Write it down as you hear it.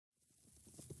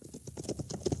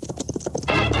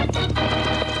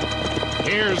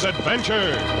Here's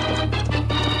adventure.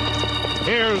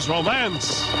 Here's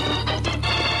romance.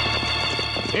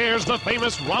 Here's the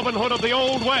famous Robin Hood of the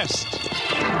Old West.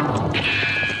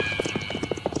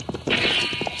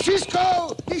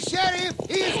 Cisco, the sheriff,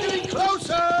 he is getting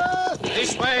closer.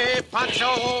 This way,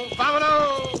 Pancho,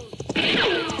 vámonos.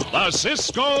 The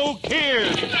Cisco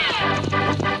Kid.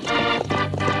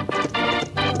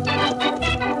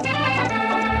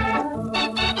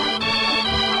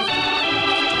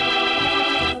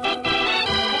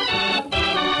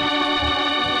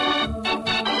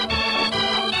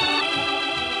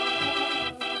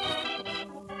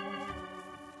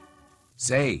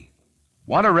 Say,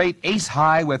 want to rate ace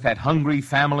high with that hungry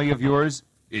family of yours?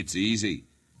 It's easy.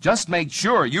 Just make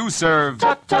sure you serve...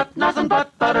 Tut, tut, nothing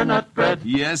but butternut bread.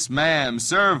 Yes, ma'am.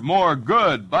 Serve more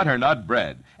good butternut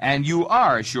bread. And you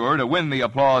are sure to win the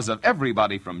applause of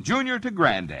everybody from Junior to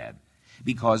Granddad.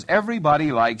 Because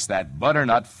everybody likes that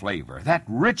butternut flavor, that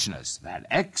richness, that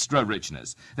extra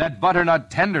richness, that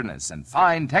butternut tenderness and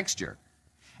fine texture.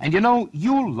 And you know,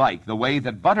 you'll like the way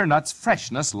that butternut's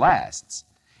freshness lasts.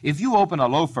 If you open a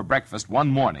loaf for breakfast one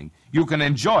morning, you can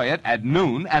enjoy it at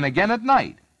noon and again at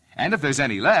night. And if there's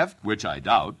any left, which I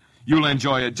doubt, you'll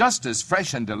enjoy it just as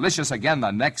fresh and delicious again the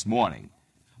next morning.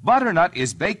 Butternut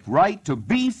is baked right to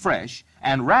be fresh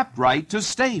and wrapped right to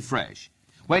stay fresh.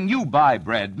 When you buy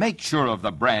bread, make sure of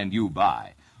the brand you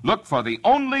buy. Look for the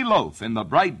only loaf in the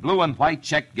bright blue and white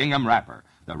checked gingham wrapper,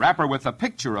 the wrapper with the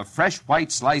picture of fresh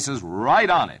white slices right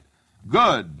on it.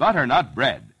 Good butternut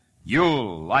bread.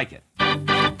 You'll like it.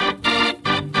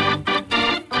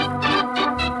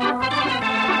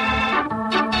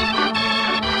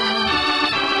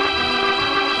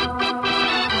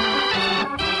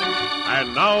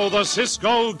 And now the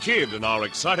Cisco Kid in our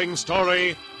exciting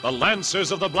story, The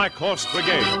Lancers of the Black Horse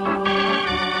Brigade.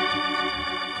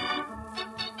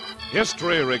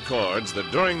 History records that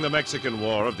during the Mexican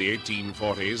War of the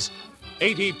 1840s,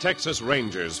 80 Texas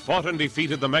Rangers fought and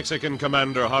defeated the Mexican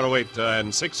commander Jarueta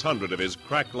and 600 of his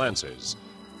crack lancers.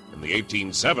 In the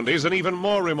 1870s, an even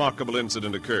more remarkable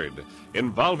incident occurred,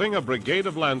 involving a brigade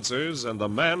of lancers and the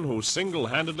man who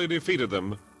single-handedly defeated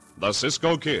them, the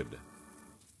Cisco Kid.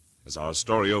 As our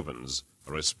story opens,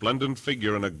 a resplendent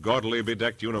figure in a gaudily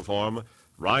bedecked uniform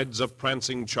rides a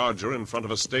prancing charger in front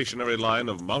of a stationary line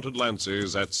of mounted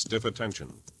lancers at stiff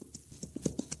attention.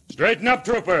 Straighten up,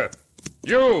 trooper.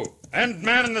 You, end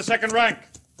man in the second rank.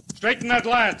 Straighten that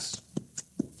lance.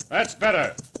 That's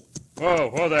better.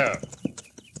 Whoa there.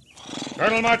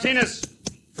 Colonel Martinez,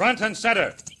 front and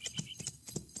center.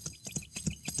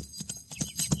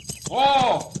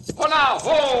 Ho now,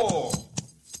 ho!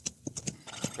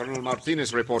 Colonel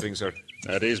Martinez reporting, sir.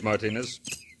 At ease, Martinez.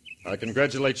 I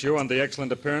congratulate you on the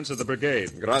excellent appearance of the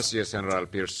brigade. Gracias, General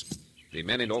Pierce. The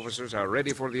men and officers are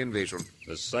ready for the invasion.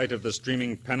 The sight of the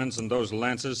streaming pennants and those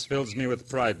lances fills me with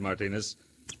pride, Martinez.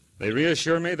 They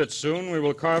reassure me that soon we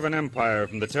will carve an empire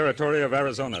from the territory of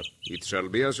Arizona. It shall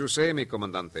be as you say, mi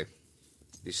comandante.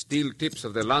 The steel tips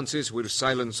of the lances will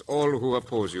silence all who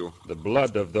oppose you. The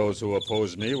blood of those who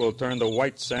oppose me will turn the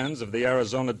white sands of the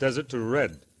Arizona desert to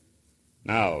red.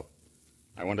 Now,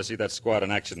 I want to see that squad in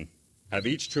action. Have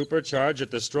each trooper charge at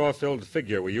the straw-filled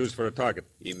figure we use for a target.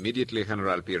 Immediately,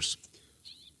 General Pierce.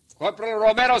 Corporal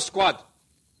Romero's squad.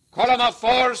 Column of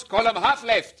fours, column half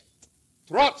left.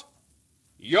 Trot.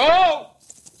 Yo!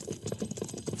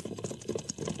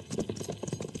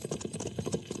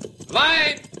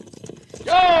 Line.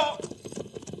 Yo!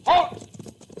 Halt!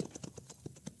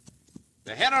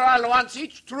 The General wants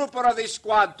each trooper of this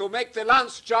squad to make the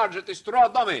lance charge at the straw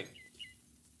dummy.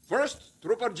 First,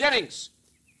 Trooper Jennings.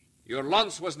 Your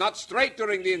lance was not straight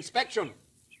during the inspection.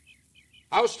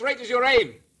 How straight is your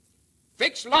aim?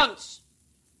 Fix lance.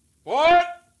 Forward.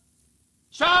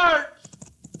 Charge!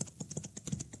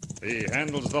 He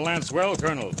handles the lance well,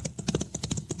 Colonel.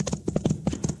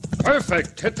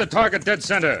 Perfect. Hit the target dead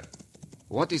center.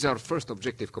 What is our first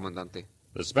objective, Comandante?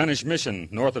 The Spanish mission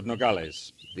north of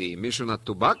Nogales. The mission at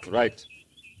Tubac? Right.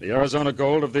 The Arizona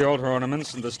gold of the altar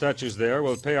ornaments and the statues there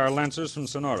will pay our lancers from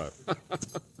Sonora.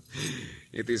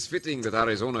 It is fitting that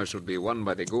Arizona should be won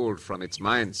by the gold from its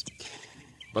mines.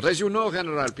 But as you know,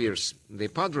 General Pierce, the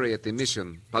padre at the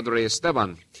mission, Padre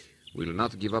Esteban, will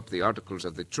not give up the articles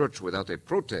of the church without a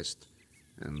protest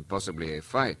and possibly a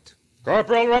fight.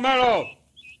 Corporal Romero,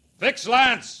 fix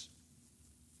lance.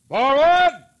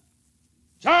 Forward!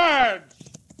 Charge!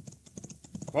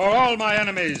 For all my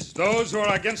enemies, those who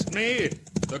are against me,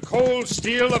 the cold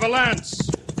steel of a lance,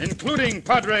 including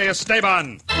Padre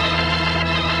Esteban.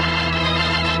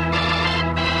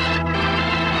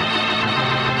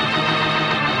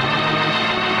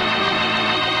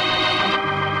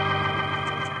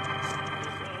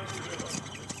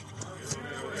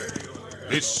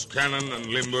 This cannon and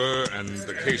limber and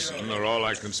the caisson are all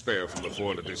I can spare from the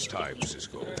fort at this time,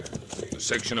 Cisco. A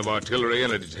section of artillery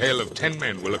and a detail of 10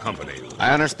 men will accompany you.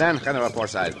 I understand, General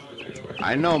Forsyth.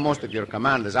 I know most of your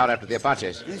command is out after the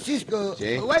Apaches. Cisco,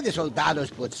 Si? why the soldados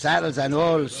put saddles on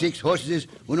all 6 horses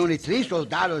when only 3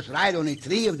 soldados ride only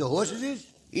 3 of the horses?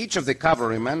 Each of the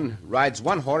cavalrymen rides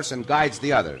one horse and guides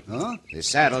the other. Huh? The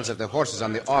saddles of the horses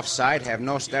on the off side have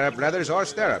no stirrup leathers or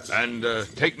stirrups. And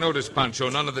take notice, Pancho,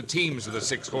 none of the teams of the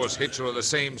 6-horse hitch are the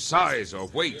same size or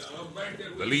weight.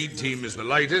 The lead team is the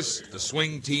lightest, the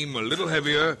swing team a little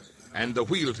heavier, and the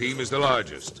wheel team is the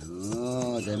largest.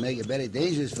 Oh, they make it very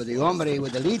dangerous for the hombre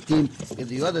with the lead team if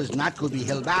the others not could be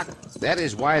held back. That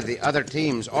is why the other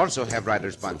teams also have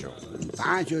riders, Pancho.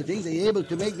 Pancho thinks they're able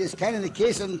to make this cannon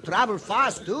case and travel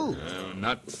fast, too.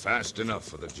 Not fast enough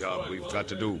for the job we've got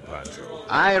to do, Pancho.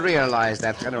 I realize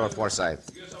that, General Forsyth.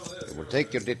 It will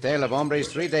take your detail of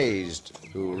hombres 3 days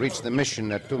to reach the mission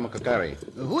at Tumacacari.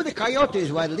 Who the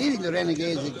coyotes were leading the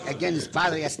renegades against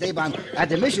Padre Esteban at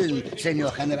the mission,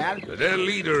 Senor General? Their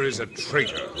leader is a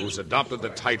traitor who's adopted the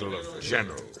title of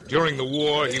general. During the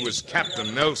war, he was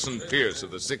Captain Nelson Pierce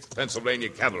of the 6th Pennsylvania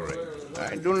Cavalry.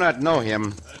 I do not know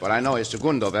him, but I know his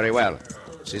segundo very well.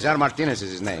 Cesar Martinez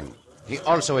is his name. He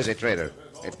also is a traitor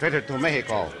to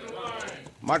Mexico.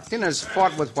 Martinez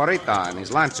fought with Juarita and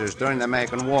his lancers during the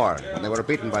Mexican War when they were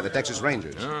beaten by the Texas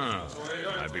Rangers.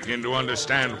 I begin to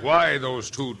understand why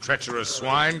those 2 treacherous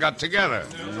swine got together.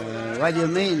 What do you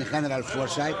mean, General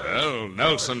Forsyth? Well,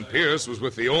 Nelson Pierce was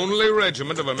with the only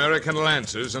regiment of American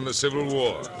lancers in the Civil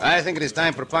War. I think it is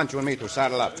time for Pancho and me to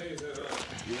saddle up.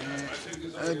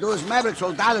 Those maverick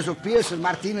soldados of Pierce and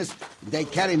Martinez, they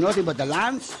carry nothing but the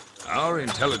lance? Our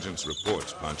intelligence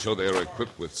reports, Pancho, they are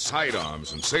equipped with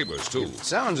sidearms and sabers, too.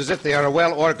 Sounds as if they are a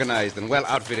well-organized and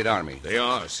well-outfitted army. They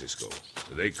are, Cisco.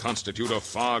 They constitute a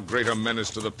far greater menace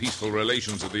to the peaceful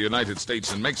relations of the United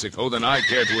States and Mexico than I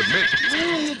care to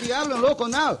admit. Diablo Loco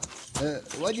now.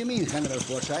 What do you mean, General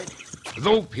Forsyth?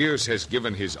 Though Pierce has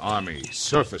given his army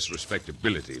surface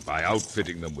respectability by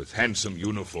outfitting them with handsome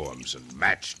uniforms and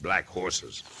matched black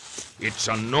horses, it's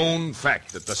a known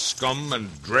fact that the scum and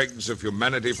dregs of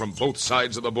humanity from both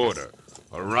sides of the border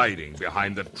are riding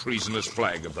behind the treasonous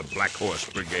flag of the Black Horse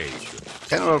Brigade.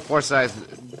 General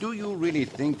Forsyth, do you really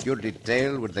think your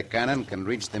detail with the cannon can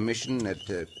reach the mission at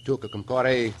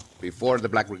Tucacamcore before the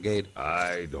Black Brigade?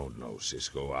 I don't know,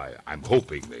 Cisco. I'm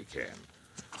hoping they can.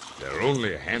 There are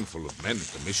only a handful of men at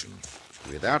the mission.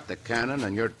 Without the cannon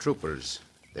and your troopers,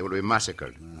 they will be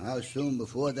massacred. How soon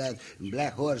before that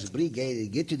Black Horse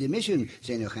Brigade get to the mission,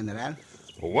 Senor General?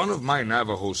 One of my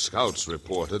Navajo scouts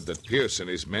reported that Pierce and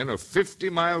his men are 50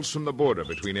 miles from the border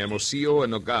between Hermosillo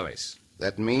and Nogales.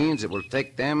 That means it will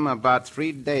take them about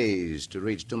 3 days to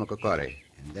reach Tumacacori.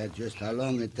 And that's just how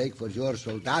long it takes for your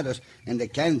soldados and the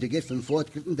cannon to get from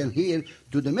Fort Crittenden here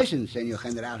to the mission, Senor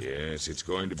General. Yes, it's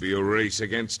going to be a race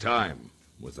against time,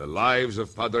 with the lives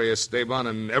of Padre Esteban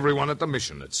and everyone at the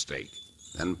mission at stake.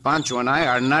 Then Pancho and I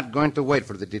are not going to wait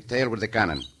for the detail with the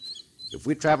cannon. If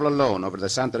we travel alone over the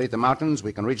Santa Rita Mountains,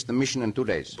 we can reach the mission in 2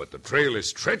 days. But the trail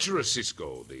is treacherous,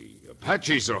 Cisco. The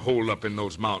Apaches are holed up in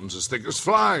those mountains as thick as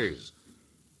flies.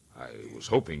 I was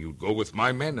hoping you'd go with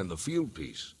my men in the field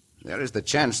piece. There is the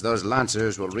chance those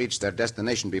lancers will reach their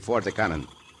destination before the cannon.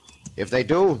 If they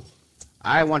do,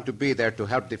 I want to be there to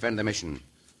help defend the mission.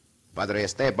 Padre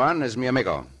Esteban is mi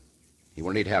amigo. He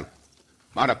will need help.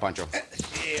 Mount up, Pancho.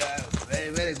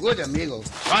 Very, very good, amigo.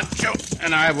 Pancho!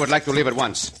 And I would like to leave at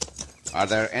once. Are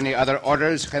there any other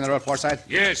orders, General Forsyth?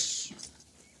 Yes.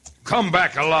 Come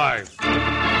back alive.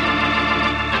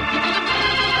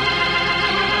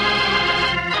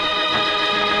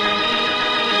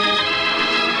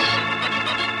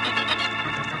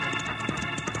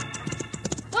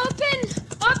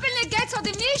 Open the gates of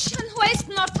the mission. Waste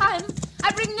no time.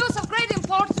 I bring news of great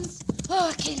importance.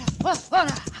 Oh, Kira.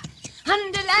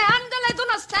 Andale, do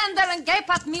not stand there and gape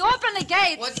at me. Open the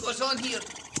gates. What goes on here?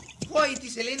 Why, it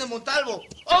is Elena Montalvo.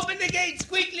 Open the gates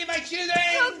quickly, my children.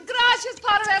 Oh, gracias,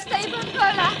 Padre Esteban.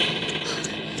 Hola.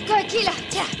 Go, Kila.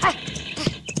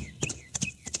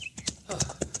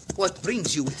 What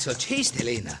brings you with such haste,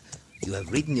 Elena? You have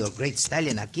ridden your great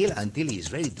stallion Aquila until he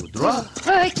is ready to draw.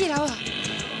 Kila.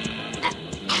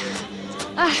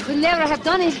 I would never have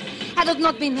done it had it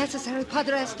not been necessary,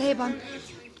 Padre Esteban.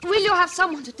 Will you have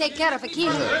someone to take care of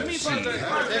Aquila?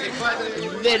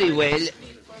 Very well.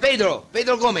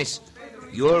 Pedro Gomez.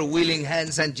 Your willing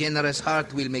hands and generous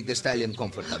heart will make the stallion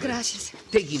comfortable. Gracias.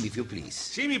 Take him if you please.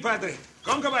 Sí, mi padre.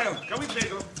 Con caballo. Come with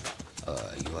Pedro.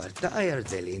 You are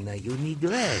tired, Elena. You need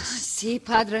rest. Si,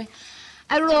 Padre.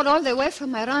 I rode all the way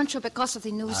from my rancho because of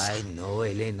the news. I know,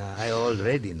 Elena. I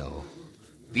already know.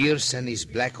 Pierce and his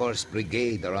Black Horse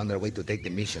Brigade are on their way to take the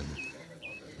mission.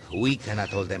 We cannot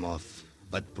hold them off,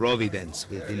 but Providence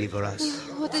will deliver us.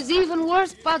 What is even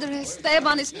worse, Padre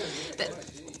Esteban, is...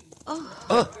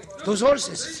 Oh, those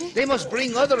horses. They must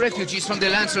bring other refugees from the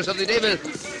Lancers of the Devil.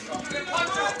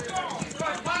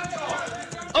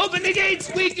 Open the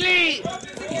gates quickly!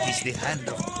 It is the hand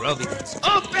of Providence.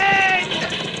 Open!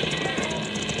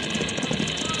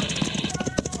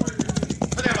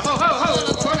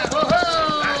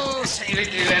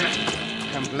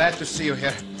 I'm glad to see you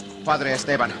here, Padre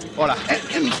Esteban. Hola.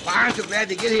 Pancho, glad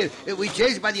to get here. We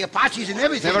chased by the Apaches and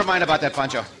everything. Never mind about that,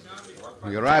 Pancho.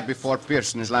 We arrived before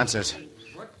Pierce and his Lancers.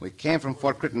 We came from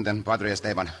Fort Crittenden, Padre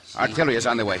Esteban. Artillery is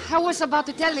on the way. I was about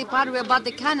to tell you, Padre, about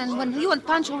the cannon when you and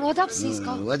Pancho rode up,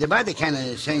 Cisco. What about the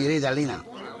cannon, Senorita Lina?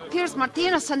 Pierce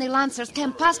Martinez and the Lancers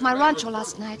came past my rancho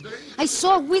last night. I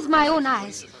saw with my own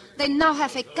eyes. They now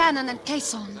have a cannon and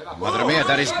caisson. Madre mia,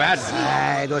 that is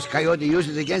bad. Those coyotes use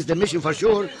it against the mission for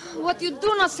sure. What you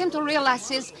do not seem to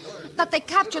realize is that they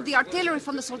captured the artillery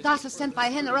from the soldados sent by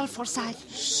General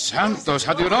Forsyth. Santos,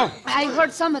 how do you know? I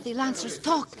heard some of the Lancers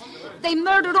talk. They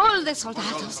murdered all the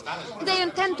soldados. They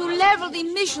intend to level the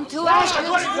mission to ashes.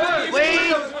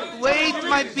 Wait,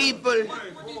 my people.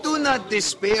 Do not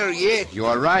despair yet. You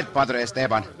are right, Padre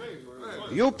Esteban.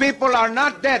 You people are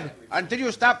not dead until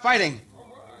you stop fighting.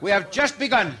 We have just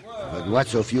begun. But what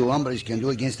so few hombres can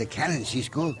do against the cannon,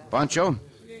 Cisco? Pancho,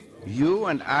 you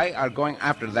and I are going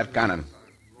after that cannon.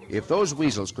 If those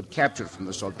weasels could capture it from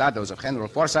the soldados of General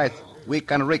Forsyth, we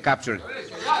can recapture it.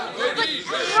 But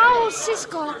how,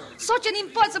 Cisco? Such an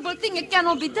impossible thing, it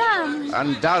cannot be done.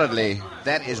 Undoubtedly,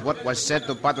 that is what was said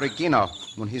to Padre Quino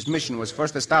when his mission was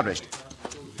first established.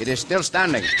 It is still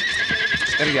standing.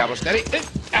 Steady, Diablo, steady.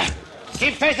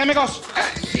 Keep faith, amigos.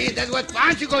 See, that's what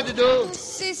Pancho going to do.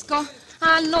 Cisco,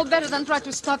 I'll know better than try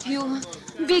to stop you.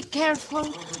 Be careful.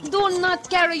 Do not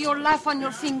carry your life on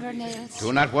your fingernails.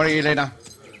 Do not worry, Elena.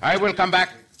 I will come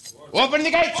back. Open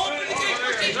the gates!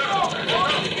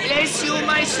 Bless you,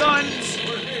 my sons.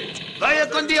 Vaya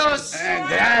con Dios.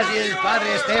 Gracias,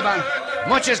 Padre Esteban.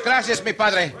 Muchas gracias, mi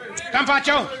padre. Come,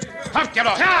 Pancho. Up,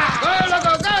 Diablo. Go,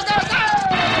 loco, go, go, go!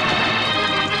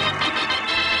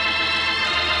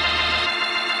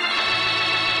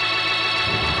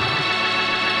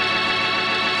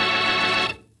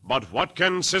 But what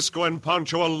can Cisco and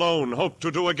Pancho alone hope to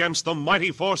do against the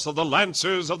mighty force of the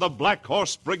Lancers of the Black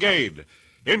Horse Brigade?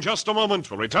 In just a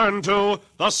moment, we'll return to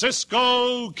the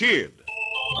Cisco Kid.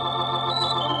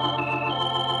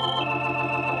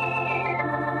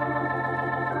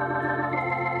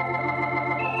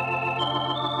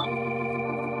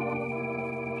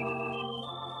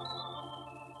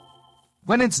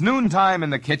 When it's noontime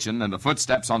in the kitchen and the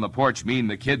footsteps on the porch mean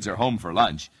the kids are home for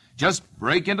lunch, just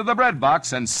break into the bread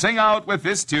box and sing out with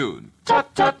this tune.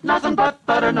 Tut, tut, nothing but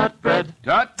butternut bread.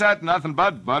 Tut, tut, nothing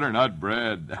but butternut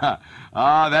bread.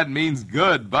 That means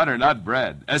good butternut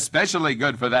bread. Especially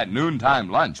good for that noontime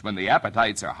lunch when the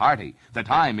appetites are hearty, the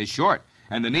time is short,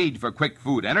 and the need for quick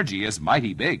food energy is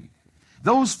mighty big.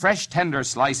 Those fresh, tender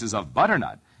slices of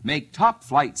butternut make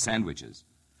top-flight sandwiches.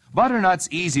 Butternut's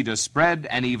easy to spread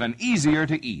and even easier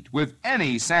to eat with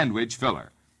any sandwich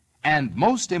filler. And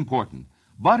most important,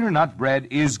 butternut bread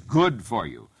is good for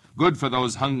you. Good for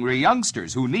those hungry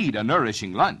youngsters who need a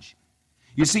nourishing lunch.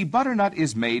 You see, butternut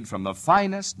is made from the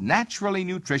finest, naturally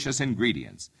nutritious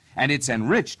ingredients, and it's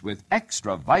enriched with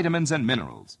extra vitamins and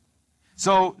minerals.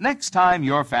 So, next time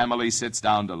your family sits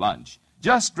down to lunch,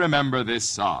 just remember this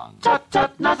song. Tut,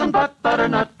 tut, nothing but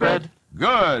butternut bread.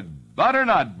 Good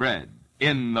butternut bread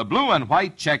in the blue and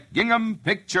white check gingham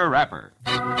picture wrapper.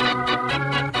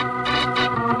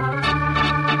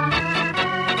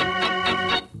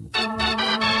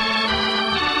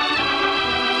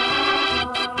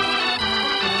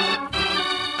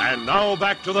 And now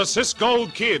back to the Cisco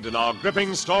Kid in our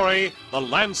gripping story, The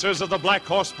Lancers of the Black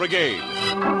Horse Brigade.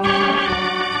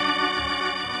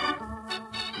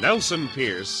 Nelson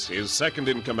Pierce, his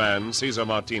second-in-command, Cesar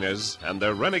Martinez, and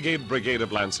their renegade brigade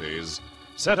of Lancers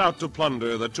set out to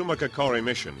plunder the Tumacacori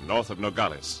mission north of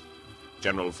Nogales.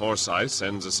 General Forsyth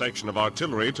sends a section of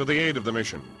artillery to the aid of the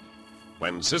mission.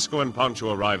 When Cisco and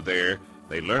Pancho arrived there,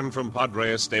 they learned from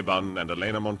Padre Esteban and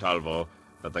Elena Montalvo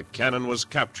that the cannon was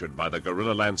captured by the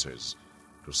guerrilla Lancers.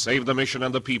 To save the mission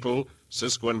and the people,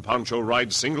 Cisco and Pancho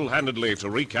ride single-handedly to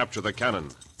recapture the cannon.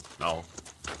 Now,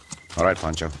 All right,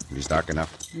 Pancho. It is dark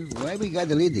enough. Why we got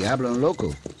to lead Diablo and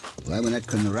Loco? Why we not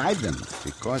couldn't ride them?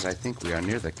 Because I think we are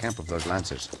near the camp of those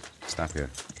Lancers. Stop here.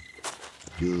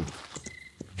 You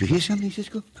hear something,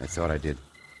 Cisco? I thought I did.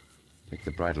 Take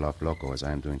the bridle off Loco as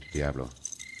I am doing to Diablo.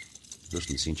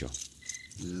 Loosen Cincho.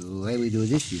 Why we do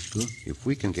this, Cisco? If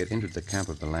we can get into the camp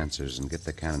of the Lancers and get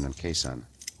the cannon and caisson,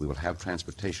 we will have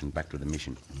transportation back to the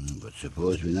mission. But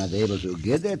suppose we're not able to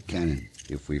get that cannon?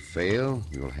 If we fail,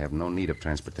 we will have no need of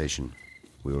transportation.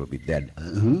 We will be dead.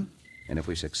 Uh-huh. And if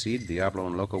we succeed, Diablo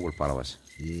and Loco will follow us.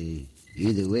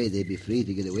 Either way, they'd be free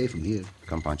to get away from here.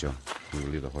 Come, Pancho. We will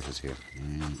leave the horses here.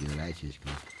 You're right, Cisco.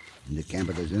 In the camp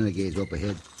of those renegades up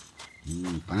ahead.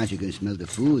 Pancho can smell the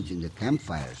foods in the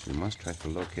campfires. We must try to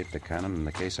locate the cannon and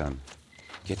the caisson.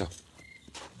 Quieto.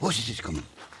 Horses is coming.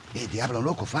 Hey, Diablo and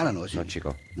Loco following us. No,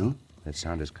 Chico. No? That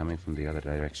sound is coming from the other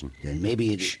direction. Then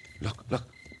maybe it... Shh! Look.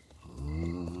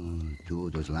 Oh, two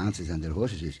of those lances and their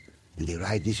horses. And they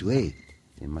ride this way.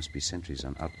 They must be sentries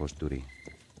on outpost duty.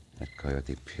 That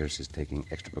coyote Pierce is taking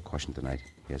extra precaution tonight.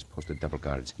 He has posted double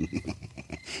guards.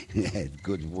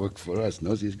 Good work for us,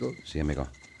 no, Cisco? Si, amigo.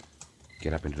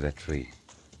 Get up into that tree.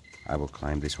 I will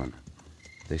climb this one.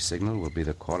 The signal will be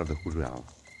the call of the hoodoo owl.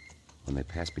 When they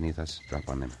pass beneath us, drop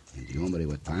on them. And the hombre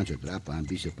what Pancho drop on,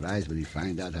 be surprised when he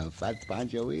find out how fat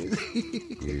Pancho is.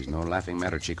 It is no laughing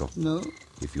matter, Chico. No?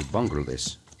 If you bungle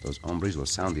this, those hombres will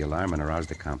sound the alarm and arouse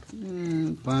the camp.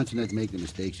 Pancho not make the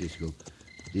mistake, Cisco.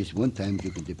 This one time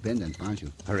you can depend on Pancho.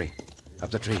 Hurry.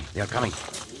 Up the tree. They are coming.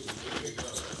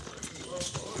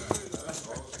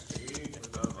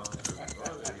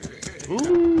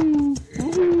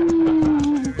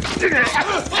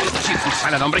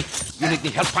 Silent, hombre. You need any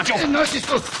help, Pancho? No,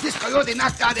 Cisco. This coyote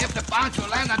knocked out after Pancho,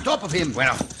 land on top of him.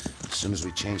 Well, as soon as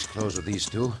we change clothes with these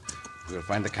two, we'll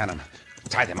find the cannon.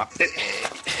 Tie them up.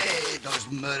 Hey,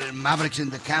 those murdered mavericks in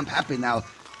the camp happy now.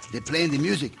 They're playing the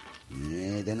music.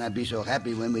 They'll not be so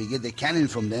happy when we get the cannon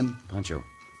from them. Pancho,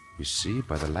 you see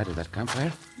by the light of that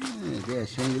campfire? There's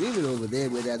Senorita over there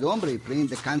with that hombre playing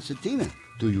the concertina.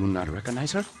 Do you not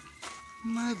recognize her?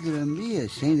 Madre mia,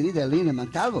 Senorita Elena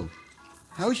Montalvo.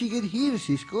 How she get here,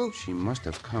 Cisco? She must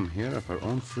have come here of her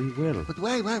own free will. But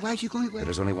why is she going? There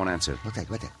is only one answer. What's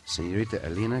that? Senorita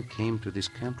Elena came to this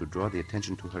camp to draw the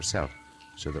attention to herself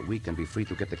so that we can be free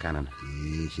to get the cannon.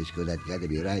 Cisco, that got to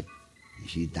be right.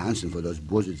 She's dancing for those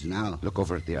buzzards now. Look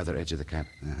over at the other edge of the camp.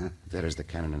 Uh-huh. There is the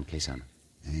cannon and caisson.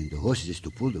 And the horses is to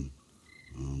pull them.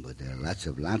 But there are lots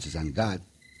of lances on guard.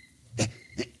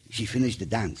 She finished the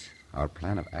dance. Our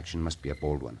plan of action must be a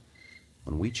bold one.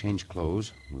 When we change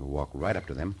clothes, we'll walk right up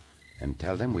to them and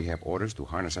tell them we have orders to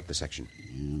harness up the section.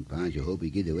 Pancho hope we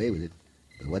get away with it.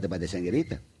 But what about the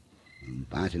senorita?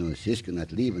 Pancho knows Cisco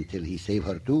not leave until he save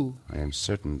her too. I am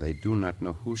certain they do not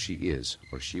know who she is,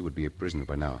 or she would be a prisoner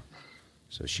by now.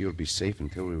 So she'll be safe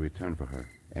until we return for her,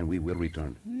 and we will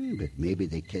return. But maybe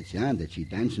they catch on that she's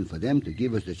dancing for them to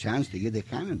give us the chance to get the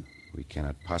cannon. We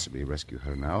cannot possibly rescue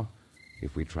her now.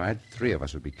 If we tried, 3 of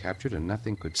us would be captured, and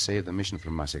nothing could save the mission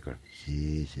from massacre.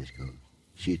 Si, Cisco.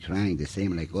 She's trying the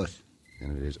same like us.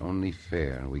 Then it is only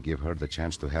fair we give her the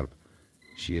chance to help.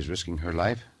 She is risking her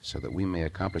life so that we may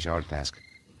accomplish our task.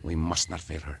 We must not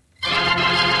fail her.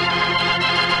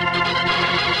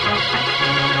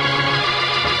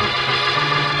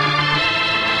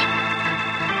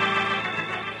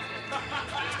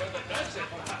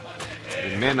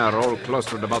 The men are all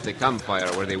clustered about the campfire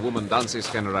where the woman dances,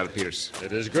 General Pierce.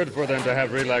 It is good for them to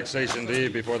have relaxation to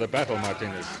eat before the battle,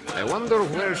 Martinez. I wonder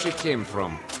where she came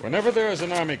from. Whenever there is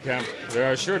an army camp,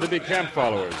 there are sure to be camp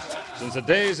followers. Since the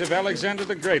days of Alexander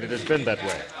the Great, it has been that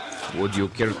way. Would you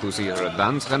care to see her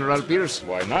dance, General Pierce?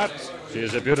 Why not? She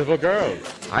is a beautiful girl.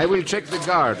 I will check the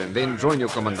guard and then join you,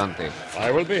 Comandante.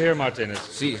 I will be here, Martinez.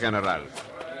 Si, General. Make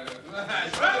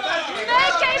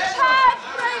a path,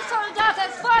 brave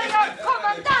soldados, for your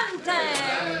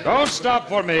commandante. Don't stop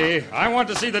for me. I want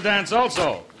to see the dance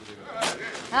also.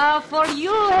 For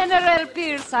you, General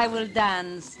Pierce, I will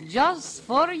dance. Just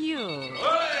for you.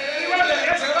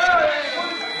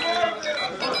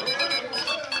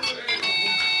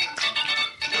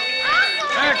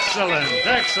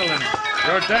 Excellent.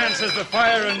 Your dance is the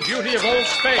fire and beauty of old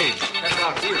Spain.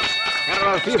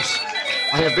 General Pierce,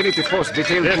 I have been at the post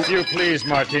detailed If you please,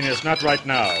 Martinez, not right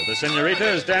now. The senorita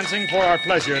is dancing for our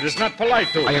pleasure. It is not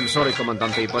polite to... I am sorry,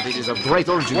 Comandante, but it is of great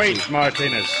urgency. Wait,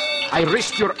 Martinez. I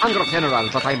risk your anger, General,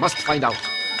 but I must find out.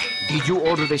 Did you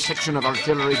order the section of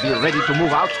artillery be ready to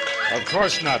move out? Of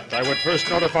course not. I would first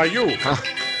notify you.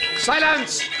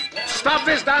 Silence! Stop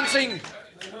this dancing!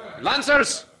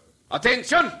 Lancers,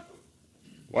 attention!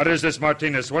 What is this,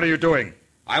 Martinez? What are you doing?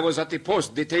 I was at the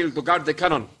post detailed to guard the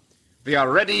cannon. We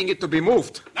are readying it to be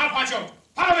moved. Now, Pancho,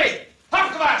 follow me!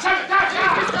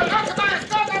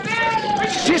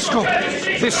 Cisco!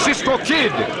 The Cisco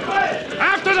kid!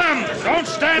 After them! Go Don't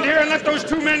stand here and let those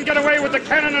 2 men get away with the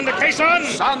cannon and the caisson.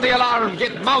 Sound the alarm.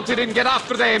 Get mounted and get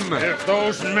after them. If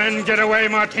those men get away,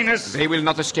 Martinez... They will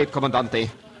not escape, Comandante.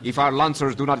 If our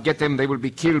lancers do not get them, they will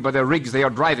be killed by the rigs they are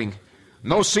driving.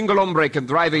 No single hombre can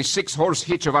drive a 6-horse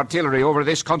hitch of artillery over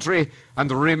this country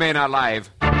and remain alive.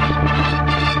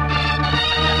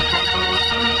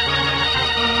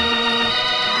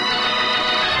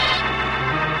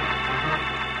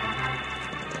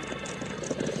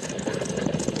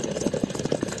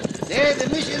 There's the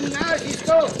mission now,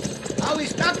 Cisco. How we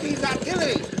stop these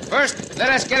artillery? First, let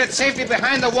us get it safely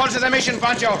behind the walls of the mission,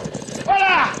 Pancho.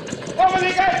 Hola! Open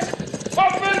the gates!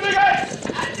 Open the gates!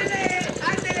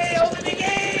 Andale, open the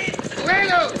gate!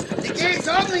 Bueno, the gate's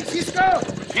opening, Cisco.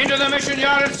 Into the mission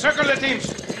yard and circle the teams.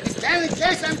 The cannon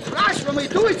case and crash when we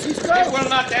do it, Cisco. It will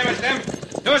not damage them.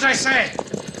 Do as I say.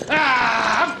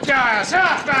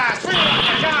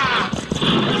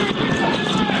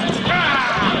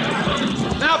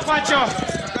 Now, Pancho,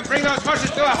 you can bring those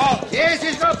horses to a halt. Yes,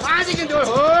 Cisco, Pancho can do it.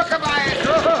 Oh, come on.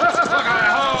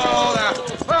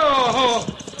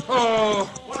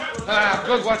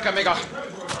 Good work, amigo.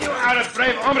 You are a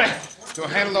brave hombre to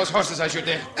handle those horses as you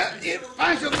did.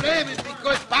 Pancho brave is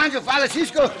because Pancho follow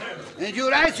Cisco. And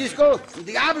you're right, Cisco.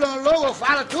 Diablo and Lobo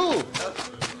follow too.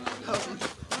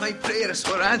 My prayers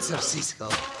were answered, Cisco.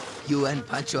 You and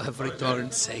Pancho have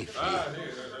returned safely.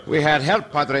 We had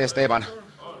help, Padre Esteban,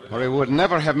 or we would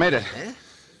never have made it. Eh?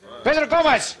 Pedro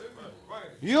Gomez,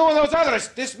 you and those others,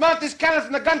 dismount this cannon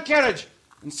from the gun carriage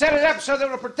and set it up so that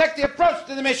it will protect the approach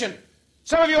to the mission.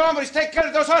 Some of you hombres take care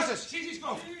of those horses. Sí,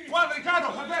 Cisco. Juan,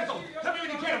 Ricardo, Alberto. Help me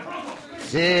when you can, pronto.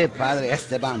 Si, Padre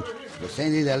Esteban. The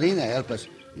Señorita Lina help us.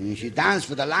 And she danced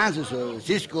for the lancers so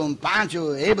Cisco and Pancho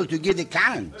were able to get the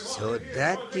cannon. So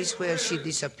that is where she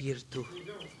disappeared to.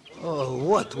 Oh,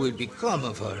 what will become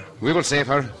of her? We will save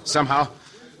her, somehow.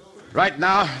 Right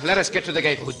now, let us get to the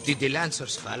gate. Oh, did the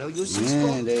lancers follow you, Cisco?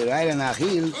 Yeah, they ride on our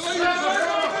heels.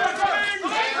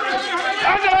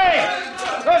 Andale!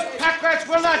 Those pack rats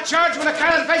will not charge when the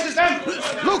cannon faces them.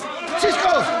 Look,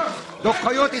 Cisco! The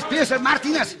coyotes pierce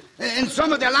Martinez, and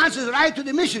some of their lancers ride to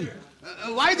the mission.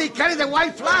 Why they carry the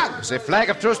white flag? It's a flag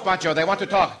of truce, Pancho. They want to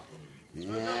talk.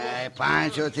 Yeah,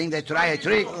 Pancho think they try a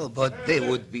trick. Oh, but they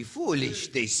would be foolish.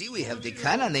 They see we have the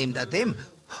cannon aimed at them.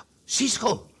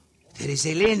 Cisco, there is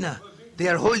Elena. They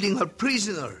are holding her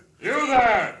prisoner. You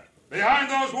there, behind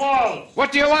those walls.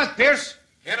 What do you want, Pierce?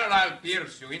 General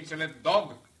Pierce, you insolent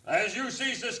dog. As you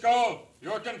see, Cisco,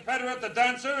 your confederate, the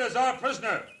dancer, is our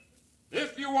prisoner.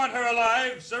 If you want her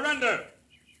alive, surrender.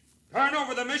 Turn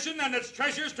over the mission and its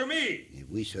treasures to me. If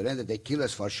we surrender, they kill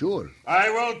us for sure. I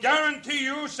will guarantee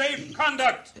you safe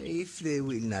conduct. If they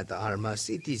will not arm us,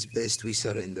 it is best we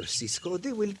surrender, Cisco.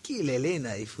 They will kill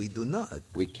Elena if we do not.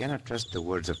 We cannot trust the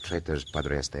words of traitors,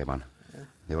 Padre Esteban.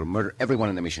 They will murder everyone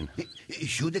in the mission.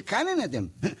 Shoot the cannon at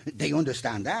them. They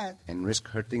understand that. And risk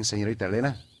hurting Senorita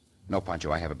Elena? No,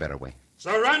 Pancho, I have a better way.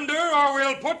 Surrender or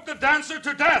we'll put the dancer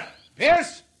to death.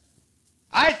 Pierce,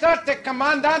 I thought the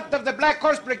commandant of the Black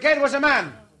Horse Brigade was a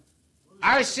man.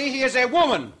 I see he is a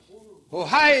woman who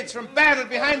hides from battle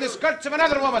behind the skirts of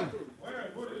another woman.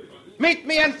 Meet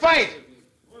me and fight.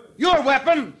 Your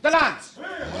weapon, the lance.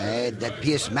 That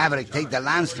Pierce Maverick take the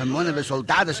lance from one of the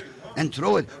soldados and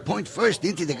throw it point first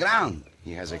into the ground.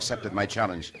 He has accepted my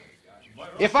challenge.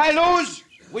 If I lose,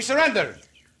 we surrender.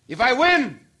 If I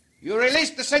win, you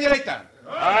release the senorita.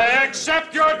 I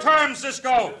accept your terms,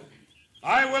 Cisco.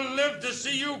 I will live to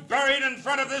see you buried in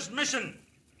front of this mission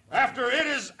after it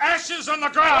is ashes on the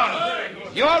ground.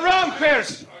 You are wrong,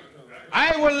 Pierce.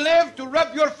 I will live to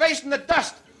rub your face in the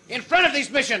dust in front of this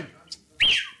mission.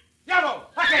 Bravo!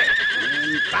 Okay.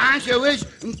 Pancho wish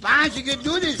Pancho could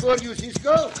do this for you,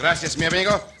 Cisco. Gracias, mi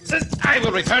amigo. I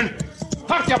will return.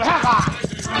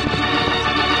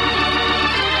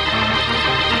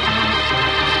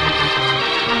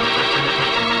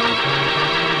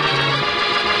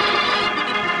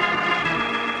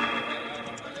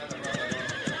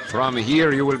 From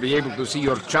here, you will be able to see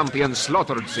your champion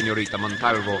slaughtered, Senorita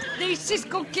Montalvo. The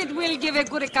Cisco kid will give a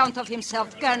good account of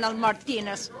himself, Colonel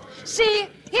Martinez. See,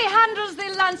 he handles the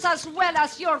lance as well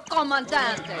as your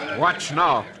comandante. Watch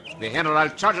now. The general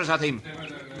charges at him.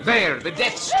 There, the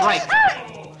death strike.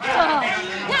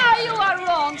 Now you are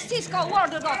wrong. Cisco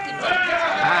warded off the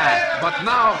But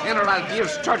now General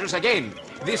Pierce charges again.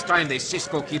 This time the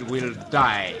Cisco kid will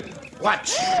die.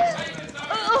 Watch.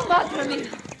 Oh, madre mia.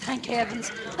 Thank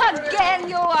heavens. Again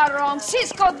you are wrong.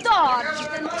 Cisco dodged.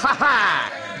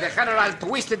 Ha! The general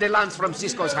twisted the lance from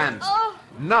Cisco's hand. Oh.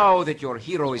 Now that your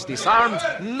hero is disarmed,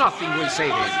 nothing will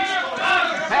save him.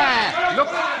 Look,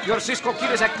 your Cisco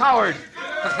kid is a coward.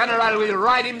 The general will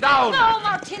ride him down. No,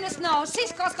 Martinez know,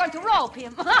 Cisco's going to rope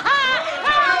him. What did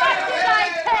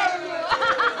I tell you?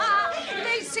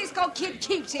 The Cisco kid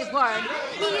keeps his word.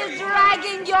 He is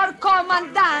dragging your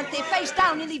comandante face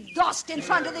down in the dust in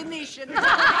front of the mission. No,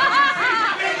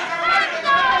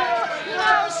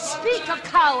 speak of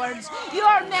cowards.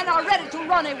 Your men are ready to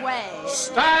run away.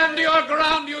 Stand your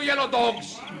ground, you yellow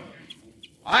dogs.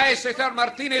 I, Cesar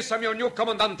Martinez, am your new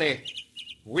commandante.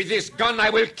 With this gun, I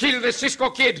will kill the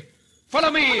Cisco kid. Follow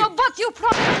me. No, but you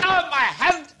Out my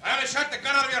hand. I will shut the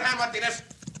gun out of your hand, Martinez.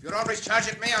 You're always charge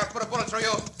at me, I'll put a bullet through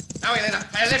you. Now, Elena,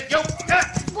 I lift you.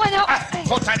 Bueno.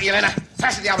 Hold tight, Elena.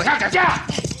 Pass it, Diablo. Yeah.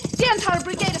 The entire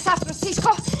brigade is after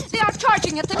Cisco. They are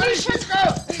charging at the mission.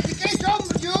 Cisco, the gate's open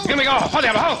for you. Here we go. Hold,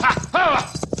 Diablo. Hold.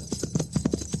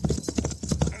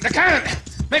 The cannon.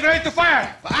 Make ready to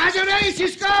fire. Are you ready,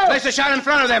 Cisco? Place a shot in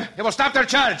front of them. It will stop their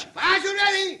charge. Are you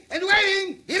ready and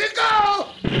waiting? Here it go.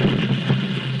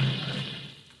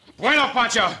 Bueno,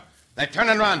 Pancho. They turn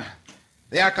and run.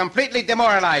 They are completely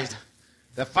demoralized.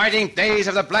 The fighting days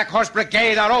of the Black Horse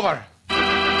Brigade are over.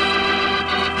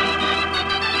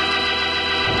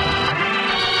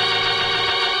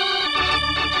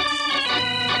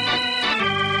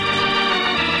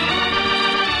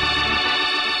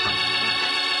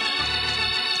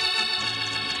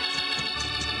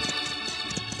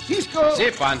 Cisco.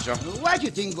 Si, Pancho. What do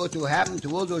you think going to happen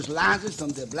to all those lancers from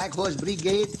the Black Horse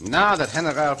Brigade? Now that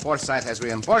General Forsyth has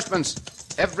reinforcements,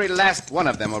 every last one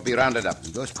of them will be rounded up.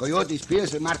 Those coyotes,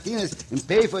 Pierce and Martinez, and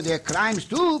pay for their crimes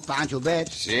too, Pancho bet.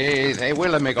 Si, they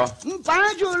will, amigo.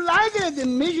 Pancho liked it at the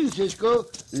mission, Cisco.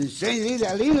 And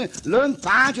Senorita Alina learned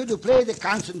Pancho to play the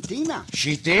concertina.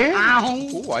 She did?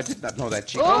 Uh-huh. Oh, I did not know that,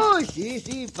 Chico. Oh,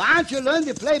 see, Pancho learned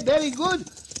to play very good.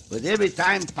 But every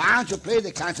time Pancho played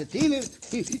the concertina,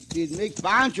 it make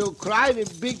Pancho cry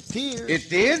with big tears. It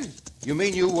did? You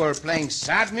mean you were playing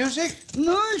sad music?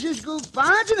 No, Cisco,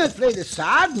 Pancho not play the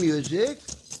sad music.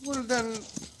 Well, then,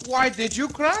 why did you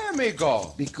cry,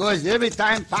 amigo? Because every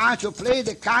time Pancho played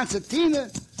the concertina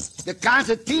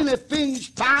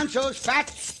pinched Pancho's fat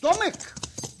stomach.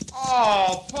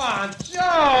 Oh, Pancho!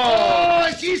 Oh,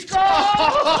 Cisco!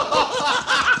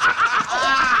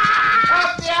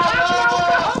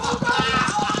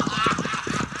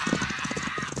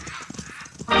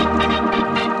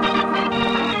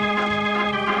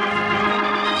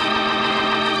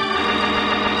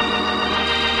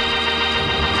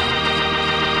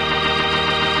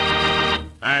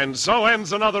 And so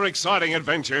ends another exciting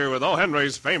adventure with O.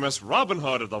 Henry's famous Robin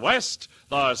Hood of the West,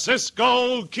 the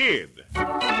Cisco Kid.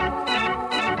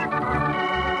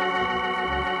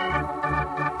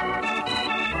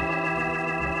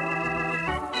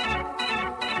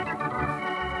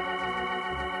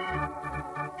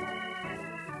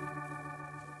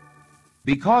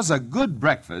 Because a good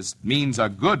breakfast means a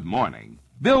good morning,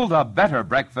 build a better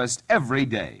breakfast every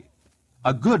day.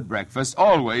 A good breakfast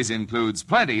always includes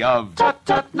plenty of... Tut,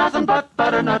 tut, nothing but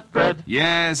butternut bread.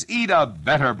 Yes, eat a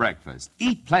better breakfast.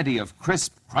 Eat plenty of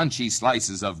crisp, crunchy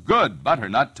slices of good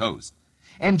butternut toast.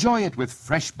 Enjoy it with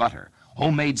fresh butter,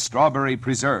 homemade strawberry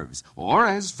preserves, or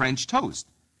as French toast.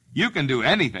 You can do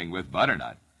anything with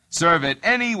butternut. Serve it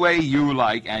any way you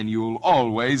like, and you'll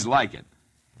always like it.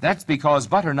 That's because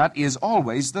butternut is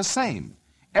always the same.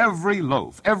 Every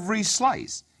loaf, every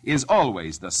slice is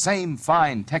always the same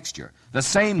fine texture, the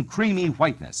same creamy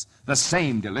whiteness, the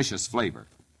same delicious flavor.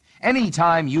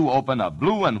 Anytime you open a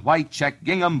blue and white check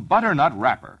gingham butternut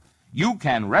wrapper, you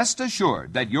can rest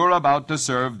assured that you're about to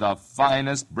serve the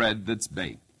finest bread that's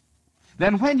baked.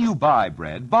 Then when you buy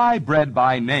bread by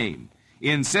name.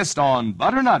 Insist on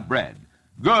butternut bread,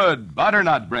 good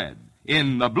butternut bread,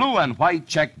 in the blue and white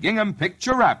check gingham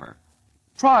picture wrapper.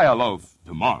 Try a loaf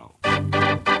tomorrow.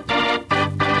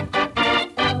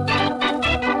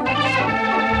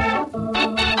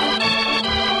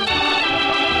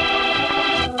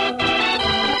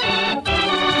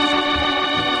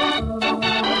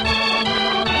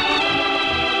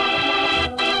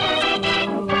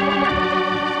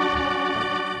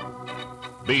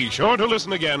 Be sure to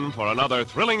listen again for another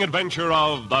thrilling adventure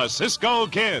of the Cisco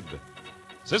Kid.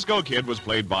 Cisco Kid was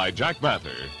played by Jack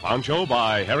Mather, Pancho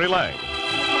by Harry Lang.